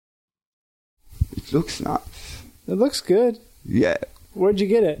It looks nice. It looks good. Yeah. Where'd you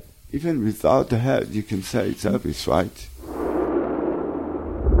get it? Even without the head, you can say it's Elvis, right?